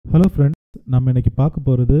Hello friends, நம்ம இன்னைக்கு பார்க்க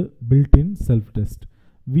போகிறது built-in self-test.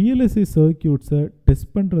 VLSI circuits test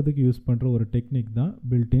பண்ணுறதுக்கு யூஸ் பண்ணுற ஒரு டெக்னிக் தான்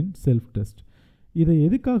built-in self-test. இதை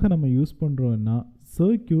எதுக்காக நம்ம யூஸ் பண்ணுறோன்னா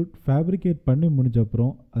சர்க்யூட் ஃபேப்ரிகேட் பண்ணி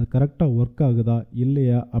முடிஞ்சப்புறம் அது கரெக்டாக ஒர்க் ஆகுதா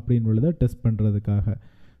இல்லையா அப்படின்றத டெஸ்ட் பண்ணுறதுக்காக.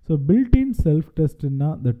 ஸோ built-in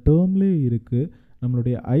self-testனா இந்த டேர்ம்லேயே இருக்குது.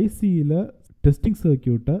 நம்மளுடைய ஐசியில் டெஸ்டிங்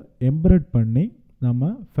சர்க்யூட்டை எம்பரட் பண்ணி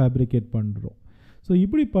நம்ம ஃபேப்ரிகேட் பண்ணுறோம். ஸோ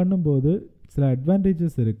இப்படி பண்ணும்போது சில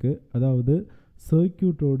அட்வான்டேஜஸ் இருக்குது. அதாவது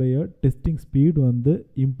சர்க்யூட்டோடைய டெஸ்டிங் ஸ்பீட்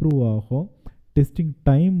இம்ப்ரூவ் ஆகும், டெஸ்டிங்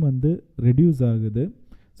டைம் ரெடியூஸ் ஆகுது.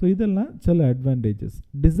 ஸோ இதெல்லாம் சில அட்வான்டேஜஸ்.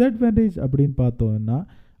 டிஸ்அட்வான்டேஜ் அப்படின்னு பார்த்தோம்னா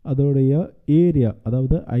அதோடைய ஏரியா,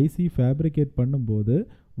 அதாவது ஐசி ஃபேப்ரிகேட் பண்ணும்போது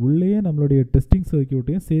உள்ளேயே நம்மளுடைய டெஸ்டிங்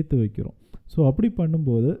சர்க்யூட்டையும் சேர்த்து வைக்கிறோம். ஸோ அப்படி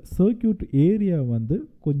பண்ணும்போது சர்க்யூட் ஏரியா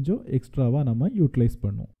கொஞ்சம் எக்ஸ்ட்ராவாக நம்ம யூட்டிலைஸ்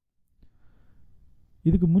பண்ணுவோம்.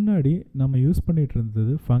 இதுக்கு முன்னாடி நம்ம யூஸ் பண்ணிகிட்டு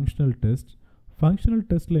இருந்தது ஃபங்க்ஷனல் டெஸ்ட். ஃபங்க்ஷனல்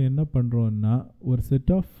டெஸ்ட்டில் என்ன பண்ணுறோன்னா ஒரு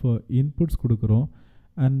செட் ஆஃப் இன்புட்ஸ் கொடுக்குறோம்.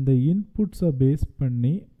 அந்த இன்புட்ஸை பேஸ்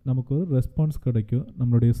பண்ணி நமக்கு ஒரு ரெஸ்பான்ஸ் கிடைக்கும்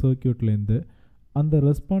நம்மளுடைய சர்க்யூட்லேருந்து. அந்த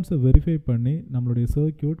ரெஸ்பான்ஸை வெரிஃபை பண்ணி நம்மளுடைய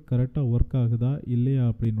சர்க்யூட் கரெக்டாக ஒர்க் ஆகுதா இல்லையா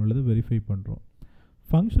அப்படின்னு வெரிஃபை பண்ணுறோம்.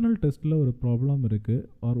 ஃபங்க்ஷனல் டெஸ்ட்டில் ஒரு ப்ராப்ளம் இருக்குது,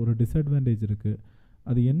 ஒரு டிஸ்அட்வான்டேஜ் இருக்குது.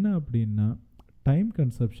 அது என்ன அப்படின்னா டைம்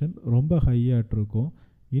கன்சப்ஷன் ரொம்ப ஹையாகிட்டு இருக்கும்.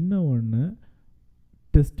 இன்னொன்று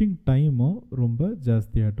டெஸ்டிங் டைமும் ரொம்ப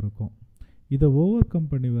ஜாஸ்தியாகிட்டு இருக்கும். இதை ஓவர் கம்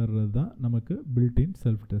பண்ணி வர்றது தான் நமக்கு பில்ட்-இன்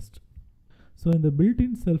செல்ஃப் டெஸ்ட். ஸோ இந்த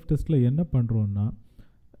பில்ட்-இன் செல்ஃப் டெஸ்ட்டில் என்ன பண்ணுறோன்னா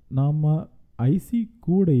நாம் ஐசி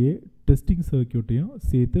கூடையே டெஸ்டிங் சர்க்யூட்டையும்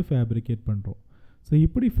சேர்த்து ஃபேப்ரிகேட் பண்ணுறோம். ஸோ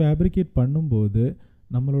இப்படி ஃபேப்ரிகேட் பண்ணும்போது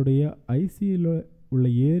நம்மளுடைய ஐசியில் உள்ள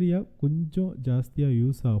ஏரியா கொஞ்சம் ஜாஸ்தியாக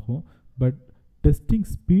யூஸ் ஆகும். பட் டெஸ்டிங்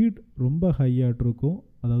ஸ்பீட் ரொம்ப ஹையாகிட்டு இருக்கும்,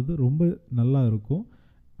 அதாவது ரொம்ப நல்லா இருக்கும்.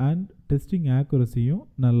 அண்ட் டெஸ்டிங் ஆக்குரஸியும்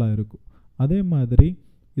நல்லா இருக்கும். அதே மாதிரி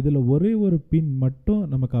இதில் ஒரே ஒரு பின் மட்டும்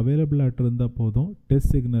நமக்கு அவைலபிளாக இருந்தால் போதும்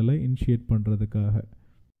டெஸ்ட் சிக்னலை இனிஷியேட் பண்ணுறதுக்காக.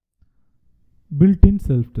 பில்ட்-இன்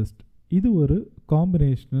செல்ஃப் டெஸ்ட் இது ஒரு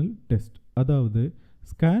காம்பினேஷனல் டெஸ்ட். அதாவது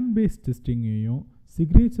ஸ்கேன் பேஸ் டெஸ்டிங்கையும்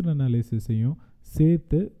சிக்னேச்சர் அனாலிசிஸையும்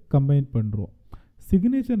சேர்த்து கம்பைன் பண்ணுறோம்.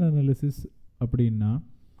 சிக்னேச்சர் அனாலிசிஸ் அப்படின்னா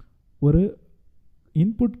ஒரு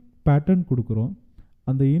இன்புட் பேட்டர்ன் கொடுக்குறோம்.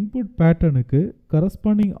 அந்த இன்புட் பேட்டர்னுக்கு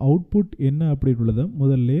கரஸ்பாண்டிங் அவுட்புட் என்ன அப்படின்றத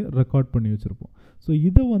முதல்ல ரெக்கார்ட் பண்ணி வச்சுருப்போம். ஸோ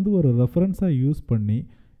இதை ஒரு ரெஃபரன்ஸாக யூஸ் பண்ணி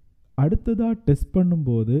அடுத்ததாக டெஸ்ட்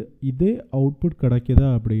பண்ணும்போது இதே அவுட்புட் கிடைக்குதா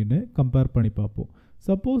அப்படின்னு கம்பேர் பண்ணி பார்ப்போம்.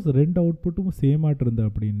 சப்போஸ் ரெண்டு அவுட்புட்டும் சேமாகிட்டு இருந்தது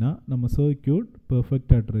அப்படின்னா நம்ம சர்க்யூட்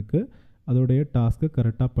பெர்ஃபெக்டாக இருக்குது, அதோடைய டாஸ்க்கை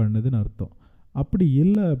கரெக்டாக பண்ணுதுன்னு அர்த்தம். அப்படி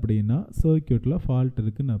இல்லை அப்படின்னா சர்க்யூட்டில் ஃபால்ட்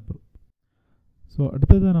இருக்குதுன்னு அர்த்தம். ஸோ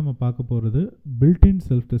அடுத்ததாக நம்ம பார்க்க போகிறது built-in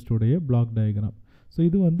self டெஸ்ட்டோடைய block diagram. So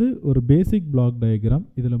இது ஒரு பேசிக் பிளாக் டயக்ராம்.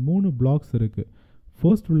 இதில் 3 பிளாக்ஸ் இருக்குது.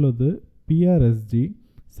 ஃபர்ஸ்ட் உள்ளது பிஆர்எஸ்ஜி,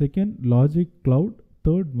 second logic cloud,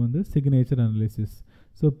 third signature analysis.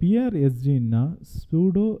 So பிஆர்எஸ்ஜின்னா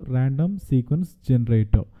PSEUDO-RANDOM sequence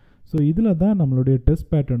generator. So இதில் தான் நம்மளுடைய டெஸ்ட்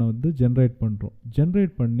பேட்டர்னை ஜென்ரேட் பண்ணுறோம்.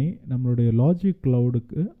 ஜென்ரேட் பண்ணி நம்மளுடைய லாஜிக்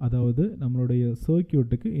கிளவுடுக்கு, அதாவது நம்மளுடைய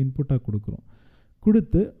சர்க்யூட்டுக்கு இன்புட்டாக கொடுக்குறோம்.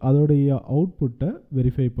 கொடுத்து அதோடைய அவுட்புட்டை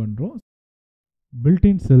வெரிஃபை பண்ணுறோம்.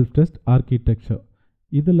 பில்ட்-இன் செல்ஃப் டெஸ்ட் ஆர்கிடெக்சர்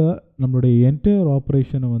இதில் நம்மளுடைய என்டையர்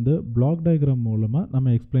ஆப்ரேஷனை பிளாக் டயக்ராம் மூலமாக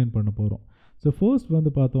நம்ம எக்ஸ்பிளைன் பண்ண போகிறோம். ஸோ ஃபர்ஸ்ட்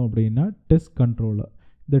பார்த்தோம் அப்படின்னா டெஸ்ட் கண்ட்ரோலர்.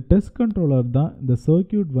 இந்த டெஸ்ட் கண்ட்ரோலர் தான் இந்த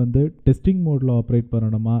சர்க்யூட் டெஸ்டிங் மோடில் ஆப்ரேட்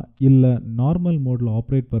பண்ணணுமா இல்லை நார்மல் மோடில்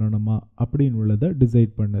ஆப்ரேட் பண்ணணுமா அப்படின்னு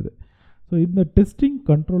டிசைட் பண்ணுது. ஸோ இந்த டெஸ்டிங்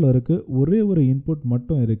கண்ட்ரோலருக்கு ஒரே ஒரு இன்புட்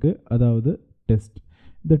மட்டும் இருக்குது, அதாவது டெஸ்ட்.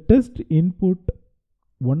 இந்த டெஸ்ட் இன்புட்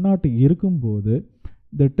 1 இருக்கும்போது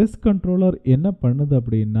இந்த டெஸ்ட் கண்ட்ரோலர் என்ன பண்ணுது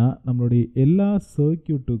அப்படின்னா நம்மளுடைய எல்லா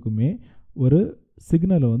சர்க்யூட்டுக்குமே ஒரு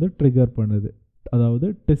சிக்னலை ட்ரிகர் பண்ணுது, அதாவது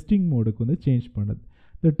டெஸ்டிங் மோடுக்கு சேஞ்ச் பண்ணுது.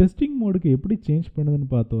 இந்த டெஸ்டிங் மோடுக்கு எப்படி சேஞ்ச் பண்ணுதுன்னு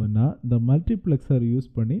பார்த்தோம்னா இந்த மல்டிப்ளெக்சர்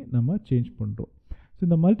யூஸ் பண்ணி நம்ம சேஞ்ச் பண்ணுறோம். ஸோ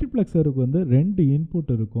இந்த மல்டிப்ளெக்சருக்கு 2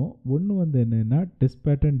 இன்புட் இருக்கும். ஒன்று என்னென்னா டெஸ்ட்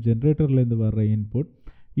பேட்டர்ன் ஜென்ரேட்டர்லேருந்து வர்ற இன்புட்,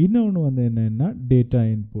 இன்னொன்று என்னென்னா data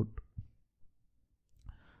input.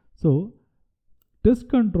 So test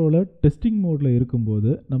controller testing மோடில் இருக்கும்போது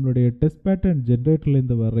நம்மளுடைய டெஸ்ட் பேட்டர்ன்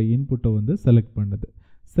ஜென்ரேட்டர்லேருந்து வர்ற இன்புட்டை செலக்ட் பண்ணுது.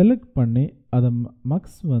 செலக்ட் பண்ணி அதை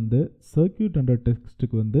மக்ஸ் சர்க்யூட் அண்டர்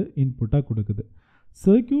டெஸ்ட்டுக்கு இன்புட்டாக கொடுக்குது.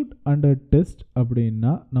 சர்க்யூட் அண்டர் டெஸ்ட்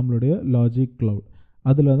அப்படின்னா நம்மளுடைய லாஜிக் கிளவுட்.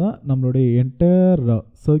 அதில் தான் நம்மளுடைய என்டையர்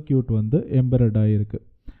சர்க்யூட் எம்பரட் ஆகிருக்கு.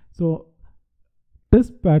 ஸோ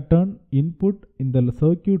டெஸ்ட் பேட்டர்ன் இன்புட் இந்த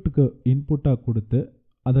சர்க்யூட்டுக்கு இன்புட்டாக கொடுத்து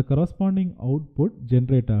அதை கரஸ்பாண்டிங் அவுட்புட்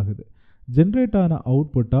ஜென்ரேட் ஆகுது. ஜென்ரேட் ஆன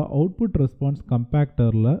அவுட்புட் ரெஸ்பான்ஸ்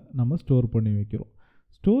கம்பேக்டரில் நம்ம ஸ்டோர் பண்ணி வைக்கிறோம்.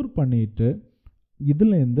 ஸ்டோர் பண்ணிவிட்டு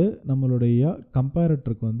இதுலேருந்து நம்மளுடைய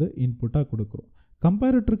கம்பேரட்டருக்கு இன்புட்டாக கொடுக்குறோம்.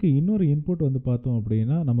 கம்பேரட்டருக்கு இன்னொரு இன்புட் வந்து பார்த்தோம்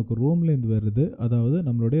அப்படின்னா நமக்கு ரோம்லேருந்து வருது, அதாவது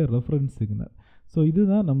நம்மளுடைய ரெஃபரன்ஸ் சிக்னல். ஸோ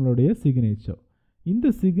இதுதான் நம்மளுடைய சிக்னேச்சர். இந்த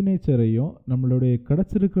சிக்னேச்சரையும் நம்மளுடைய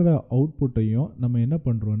கிடச்சிருக்கிற அவுட்புட்டையும் நம்ம என்ன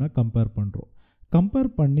பண்ணுறோன்னா கம்பேர் பண்ணுறோம். கம்பேர்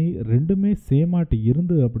பண்ணி ரெண்டுமே சேமாட்டு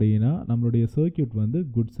இருந்து அப்படின்னா நம்மளுடைய சர்க்யூட் வந்து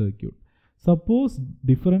குட் சர்க்யூட். சப்போஸ்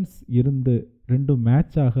டிஃப்ரென்ஸ் இருந்து ரெண்டும்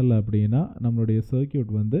மேட்ச் ஆகலை அப்படின்னா நம்மளுடைய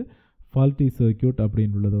சர்க்யூட் வந்து ஃபால்ட்டி சர்க்யூட்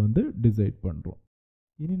அப்படின்னு உள்ளதை வந்து டிசைட் பண்ணுறோம்.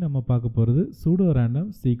 இனி நம்ம பார்க்க போகிறது pseudo random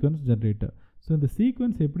sequence generator. So இந்த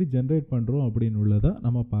சீக்வன்ஸ் எப்படி ஜென்ரேட் பண்ணுறோம் அப்படின்னு உள்ளதை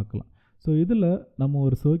நம்ம பார்க்கலாம். ஸோ இதில் நம்ம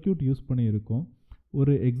ஒரு சர்க்யூட் யூஸ் பண்ணியிருக்கோம்,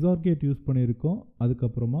 ஒரு எக்ஸார் கேட் யூஸ் பண்ணியிருக்கோம்,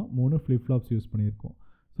 அதுக்கப்புறமா 3 ஃப்ளிப் ஃப்ளாப்ஸ் யூஸ் பண்ணியிருக்கோம்.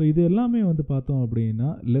 ஸோ இது எல்லாமே வந்து பார்த்தோம் அப்படின்னா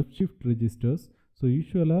லெஃப்ட் ஷிஃப்ட் ரெஜிஸ்டர்ஸ். ஸோ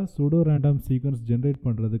யூஸ்வலாக சூடோ ரேண்டம் சீக்வன்ஸ் ஜென்ரேட்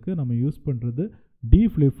பண்ணுறதுக்கு நம்ம யூஸ் பண்ணுறது D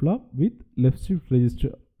flip flop with left shift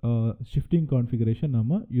register shifting configuration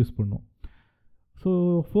நம்ம யூஸ் பண்ணுவோம். ஸோ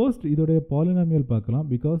ஃபர்ஸ்ட் இதோடைய பாலினாமியல் பார்க்கலாம்.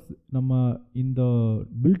 பிகாஸ் நம்ம இந்த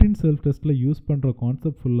பில்ட்இன் செல்ஃப் டெஸ்ட்டில் யூஸ் பண்ணுற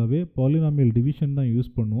கான்செப்ட் ஃபுல்லாகவே பாலினாமியல் டிவிஷன் தான்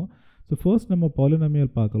யூஸ் பண்ணுவோம். ஸோ ஃபர்ஸ்ட் நம்ம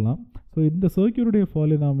பாலினாமியல் பார்க்கலாம். ஸோ இந்த சர்க்யூட்டுடைய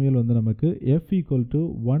பாலினாமியல் வந்து நமக்கு f =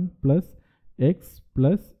 1 + x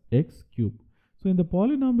 + x cube. So இந்த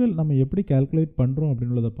பாலினாமியல் நம்ம எப்படி கால்குலேட் பண்ணுறோம்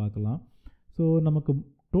அப்படின்றத பார்க்கலாம். ஸோ நமக்கு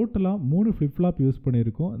டோட்டலாக 3 ஃப்ளிப் ஃப்ளாப் யூஸ்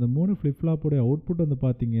பண்ணியிருக்கோம். இந்த 3 ஃப்ளிப் ஃப்ளாப்போடைய அவுட்புட் வந்து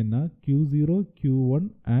பார்த்தீங்கன்னா Q0, Q1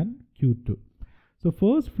 and Q2. So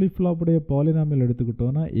first flip ஃப்ளாப்புடைய polynomial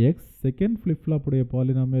எடுத்துக்கிட்டோன்னா X, second flip ஃப்ளாப்புடைய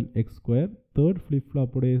polynomial x², third flip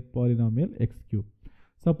ஃப்ளாப்புடைய polynomial x³.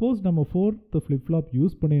 Suppose நம்ம ஃபோர்த் ஃப்ளிப் ஃப்ளாப்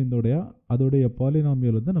யூஸ் பண்ணியிருந்தோடைய அதோடைய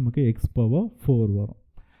பாலினாமியல் வந்து நமக்கு x⁴ வரும்.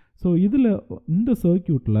 ஸோ இதில் இந்த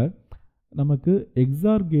சர்க்யூட்டில் நமக்கு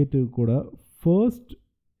எக்ஸார் கேட்டு கூட ஃபர்ஸ்ட்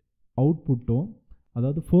அவுட்புட்டும்,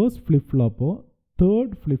 அதாவது ஃபர்ஸ்ட் ஃப்ளிப் ஃப்ளாப்போ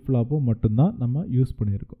தேர்ட் ஃப்ளிப் ஃப்ளாப்போ மட்டும்தான் நம்ம யூஸ்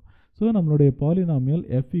பண்ணியிருக்கோம். ஸோ நம்மளுடைய பாலினாமியல்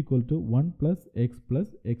f = 1 + x +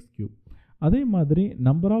 x³. அதே மாதிரி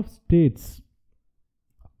நம்பர் ஆஃப் ஸ்டேட்ஸ்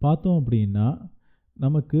பார்த்தோம் அப்படின்னா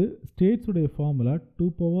நமக்கு ஸ்டேட்ஸுடைய ஃபார்முலா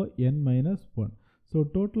 2n - 1. ஸோ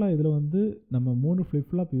டோட்டலாக இதில் வந்து நம்ம 3 ஃப்ளிப்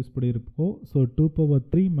ஃப்ளாப் யூஸ் பண்ணியிருப்போம். So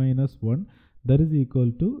 2⁻³ - 1 that is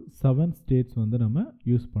equal to 7 states வந்து நம்ம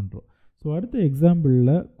யூஸ் பண்ணுறோம். ஸோ அடுத்த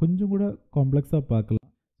எக்ஸாம்பிளில் கொஞ்சம் கூட காம்ப்ளெக்ஸாக பார்க்கலாம்.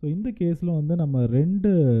 ஸோ இந்த கேஸில் வந்து நம்ம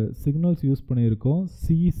 2 சிக்னல்ஸ் யூஸ் பண்ணியிருக்கோம்,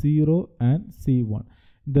 C0 அண்ட் C1.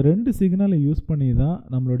 இந்த 2 சிக்னலை யூஸ் பண்ணி தான்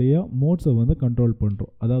நம்மளுடைய மோட்ஸை வந்து கண்ட்ரோல்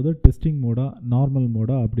பண்ணுறோம், அதாவது டெஸ்டிங் மோடா நார்மல்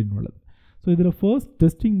மோடா அப்படின்னு உள்ளது. ஸோ இதில் ஃபர்ஸ்ட்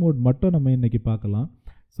டெஸ்டிங் மோட் மட்டும் நம்ம இன்றைக்கி பார்க்கலாம்.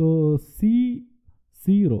 ஸோ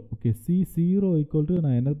C0 =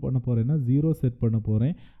 நான் என்ன பண்ண போகிறேன்னா 0 செட் பண்ண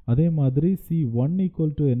போகிறேன். அதே மாதிரி C1 =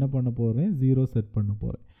 என்ன பண்ண போகிறேன், 0 செட் பண்ண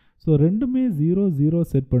போகிறேன். ஸோ ரெண்டுமே 0 0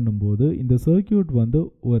 செட் பண்ணும்போது இந்த சர்க்யூட் வந்து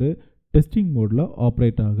ஒரு டெஸ்டிங் மோடில்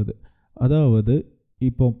ஆப்ரேட் ஆகுது. அதாவது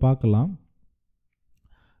இப்போ பார்க்கலாம்,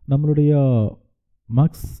 நம்மளுடைய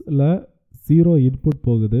மக்ஸில் 0 இன்புட்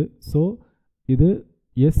போகுது. ஸோ இது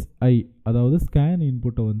SI, அதாவது ஸ்கேன்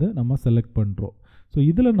இன்புட்டை வந்து நம்ம செலக்ட் பண்ணுறோம். ஸோ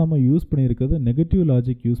இதில் நம்ம யூஸ் பண்ணியிருக்கிறது நெகட்டிவ்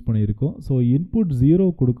லாஜிக் யூஸ் பண்ணியிருக்கோம். ஸோ இன்புட் 0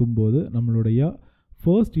 கொடுக்கும்போது நம்மளுடைய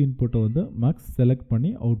ஃபர்ஸ்ட் இன்புட்டை வந்து மக்ஸ் செலக்ட்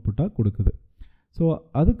பண்ணி அவுட்புட்டாக கொடுக்குது. ஸோ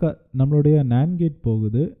அதுக்கு நம்மளுடைய NAND கேட்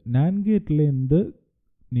போகுது. NAND கேட்லேருந்து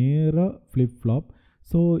நேராக ஃப்ளிப் ஃப்ளாப்.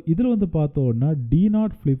 ஸோ இதில் வந்து பார்த்தோன்னா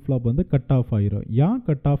D0 ஃப்ளிப் ஃப்ளாப் வந்து கட் ஆஃப் ஆகிரும். ஏன்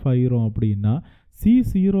கட் ஆஃப் ஆகிரும் அப்படின்னா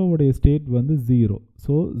C0உடைய ஸ்டேட் வந்து 0.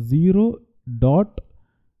 So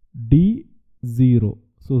 0.D0.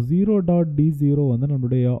 ஸோ 0.D0 வந்து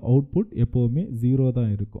நம்மளுடைய அவுட்புட் எப்போவுமே 0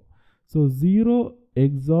 தான் இருக்கும். So 0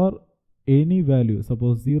 XOR any value,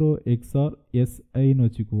 suppose 0 XOR SIன்னு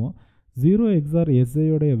வச்சுக்குவோம். 0 XOR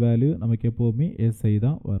SIயோடைய வேல்யூ நமக்கு எப்போவுமே SI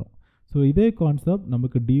தான் வரும். ஸோ இதே கான்செப்ட்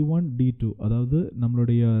நமக்கு D1 D2, அதாவது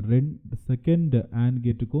நம்மளுடைய second AND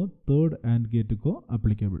கேட்டுக்கும் third AND கேட்டுக்கும்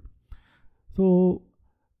applicable. So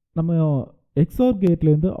நம்ம XOR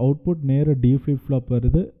கேட்லேருந்து அவுட்புட் நேராக D ஃப்ளிப் ஃப்ளாப்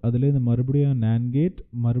வருது. அதுலேருந்து மறுபடியும் NAND கேட்,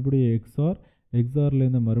 மறுபடியும்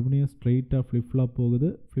XORலேருந்து மறுபடியும் ஸ்ட்ரெயிட்டாக ஃப்ளிப் ஃப்ளாப் போகுது.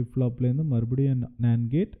 ஃப்ளிப் ஃப்ளாப்லேருந்து மறுபடியும் NAND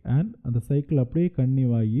கேட் அண்ட் அந்த சைக்கிள் அப்படியே கன்டினியூ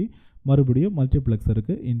ஆகி மறுபடியும்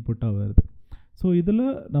மல்டிப்ளெக்ஸருக்கு இன்புட்டாக வருது. ஸோ இதில்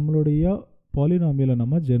நம்மளுடைய பாலினாமியலை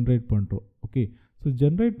நம்ம ஜென்ரேட் பண்ணுறோம். ஓகே, ஸோ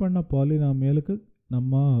ஜென்ரேட் பண்ண பாலினாமியலுக்கு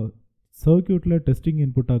நம்ம சர்க்யூட்டில் டெஸ்டிங்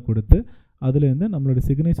இன்புட்டாக கொடுத்து அதுலேருந்து நம்மளுடைய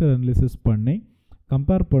சிக்னேச்சர் அனலிசிஸ் பண்ணி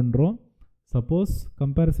கம்பேர் பண்ணுறோம். சப்போஸ்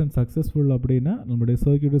கம்பேரிசன் சக்ஸஸ்ஃபுல் அப்படின்னா நம்மளுடைய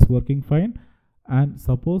circuit is working fine. And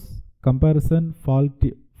suppose comparison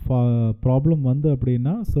problem வந்து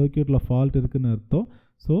அப்படின்னா சர்க்யூட்டில் ஃபால்ட் இருக்குதுன்னு அர்த்தம்.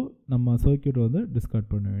 ஸோ நம்ம சர்க்யூட் வந்து டிஸ்கார்ட்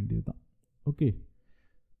பண்ண வேண்டியது தான். Okay,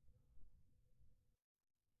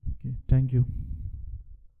 thank you.